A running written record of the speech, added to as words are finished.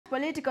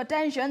Political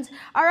tensions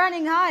are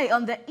running high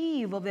on the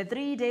eve of the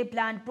three-day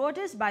planned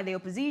protest by the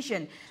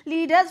opposition.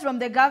 Leaders from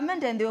the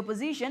government and the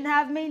opposition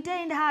have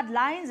maintained hard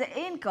lines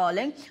in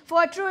calling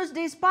for a truce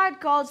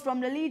despite calls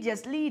from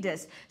religious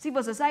leaders,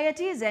 civil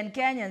societies and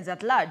Kenyans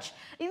at large.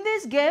 In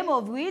this game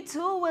of wits,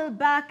 who will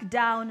back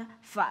down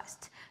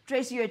first?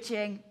 Tracy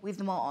Ochieng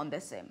with more on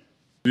the same.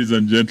 Ladies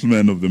and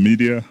gentlemen of the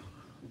media,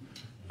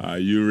 are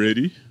you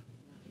ready?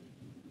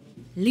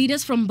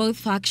 Leaders from both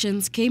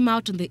factions came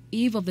out on the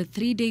eve of the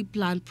three-day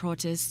planned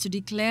protest to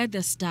declare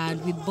their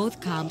stand, with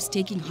both camps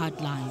taking hard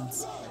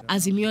lines.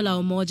 Azimio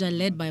la Umoja,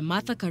 led by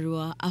Martha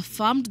Karua,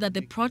 affirmed that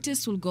the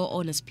protests will go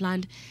on as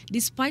planned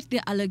despite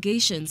the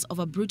allegations of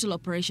a brutal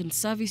operations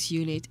service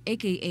unit,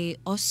 aka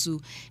OSU,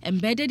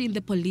 embedded in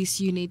the police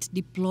unit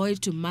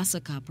deployed to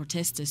massacre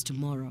protesters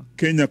tomorrow.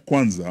 Kenya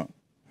Kwanza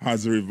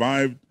has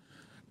revived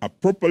a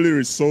properly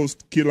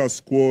resourced killer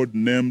squad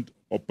named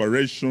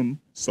Operation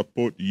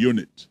Support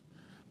Unit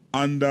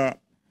under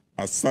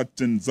a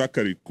certain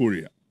Zachary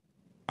Kuria,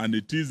 and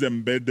it is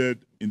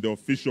embedded in the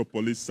official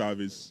police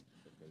service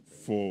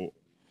for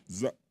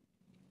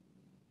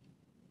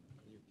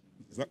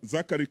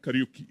Zachary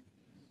Kariuki.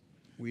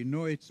 We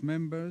know its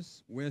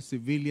members wear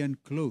civilian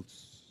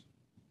clothes.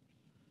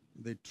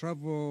 They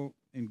travel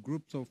in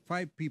groups of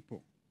 5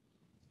 people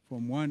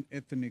from one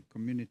ethnic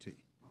community.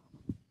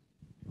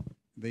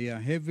 They are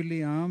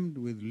heavily armed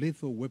with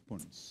lethal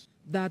weapons.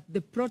 That the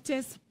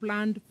protests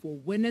planned for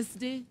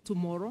Wednesday,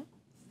 tomorrow,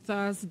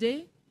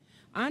 Thursday,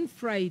 and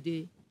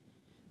Friday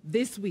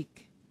this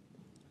week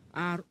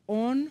are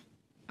on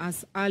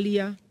as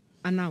earlier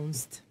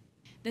announced.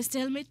 The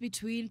stalemate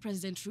between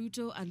President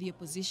Ruto and the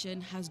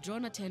opposition has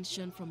drawn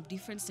attention from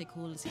different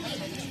stakeholders in the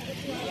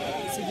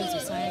country. Civil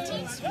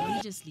societies,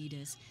 religious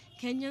leaders,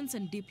 Kenyans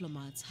and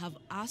diplomats have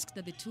asked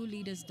that the two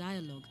leaders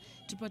dialogue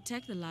to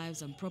protect the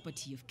lives and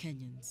property of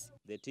Kenyans.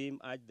 The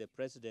team urged the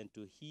president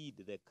to heed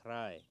the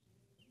cry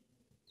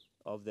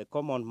of the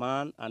common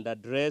man and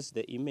address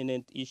the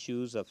imminent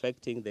issues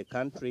affecting the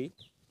country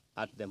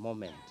at the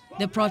moment.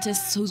 The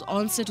protests, whose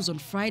onset was on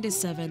Friday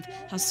 7th,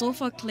 has so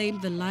far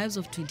claimed the lives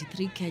of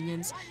 23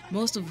 Kenyans,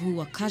 most of who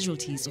were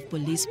casualties of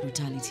police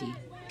brutality.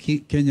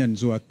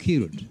 Kenyans were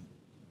killed.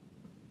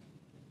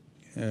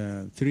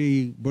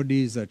 3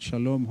 bodies at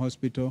Shalom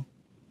Hospital.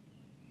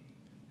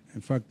 In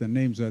fact, the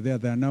names are there.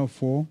 There are now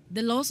 4.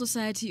 The Law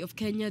Society of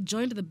Kenya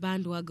joined the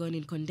bandwagon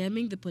in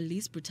condemning the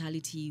police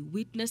brutality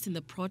witnessed in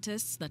the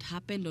protests that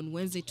happened on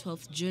Wednesday,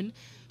 12th June,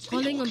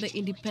 calling on the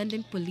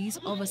Independent Police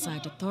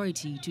Oversight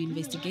Authority to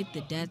investigate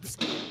the deaths,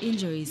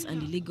 injuries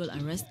and illegal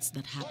arrests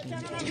that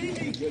happened.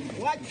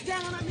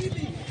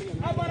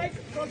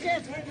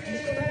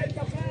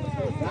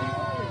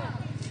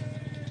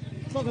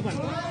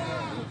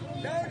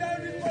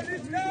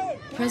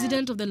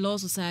 President of the Law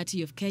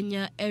Society of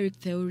Kenya, Eric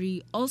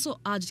Theory, also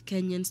urged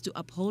Kenyans to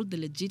uphold the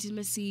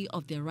legitimacy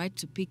of their right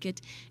to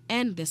picket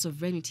and their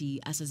sovereignty,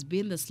 as has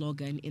been the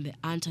slogan in the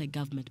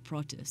anti-government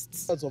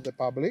protests. Of the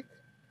public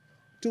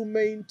to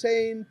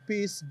maintain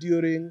peace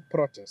during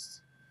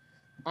protests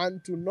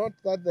and to note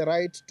that the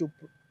right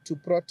to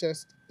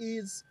protest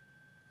is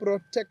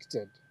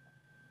protected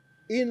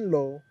in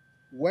law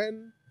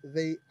when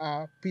they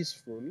are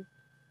peaceful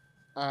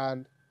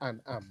and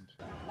unarmed.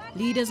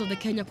 Leaders of the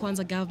Kenya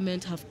Kwanza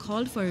government have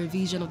called for a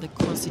revision of the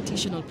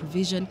constitutional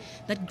provision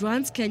that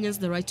grants Kenyans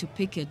the right to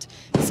picket,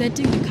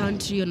 setting the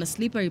country on a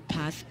slippery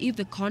path if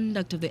the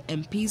conduct of the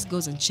MPs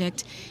goes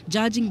unchecked,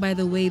 judging by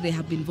the way they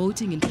have been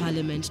voting in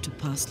parliament to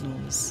pass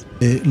laws.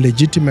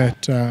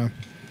 Legitimate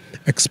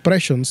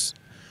expressions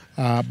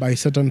by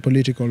certain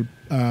political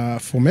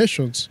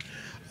formations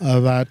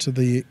that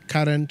the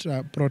current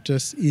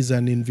protest is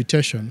an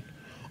invitation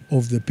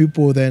of the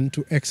people then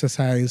to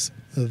exercise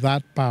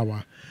that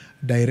power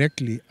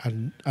directly,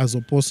 and as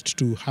opposed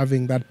to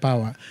having that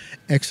power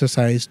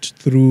exercised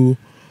through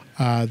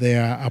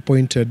their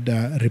appointed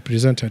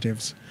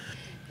representatives.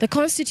 The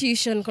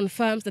Constitution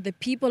confirms that the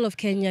people of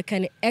Kenya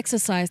can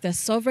exercise their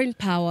sovereign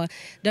power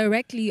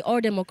directly or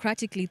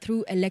democratically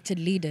through elected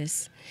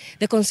leaders.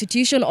 The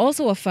Constitution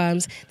also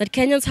affirms that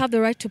Kenyans have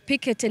the right to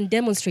picket and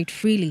demonstrate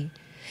freely.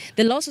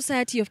 The Law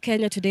Society of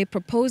Kenya today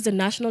proposed a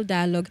national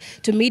dialogue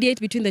to mediate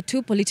between the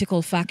two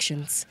political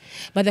factions.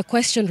 But the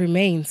question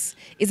remains,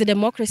 is the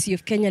democracy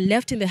of Kenya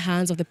left in the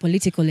hands of the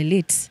political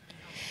elite?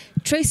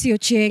 Tracy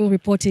Ochieng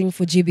reporting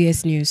for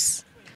GBS News.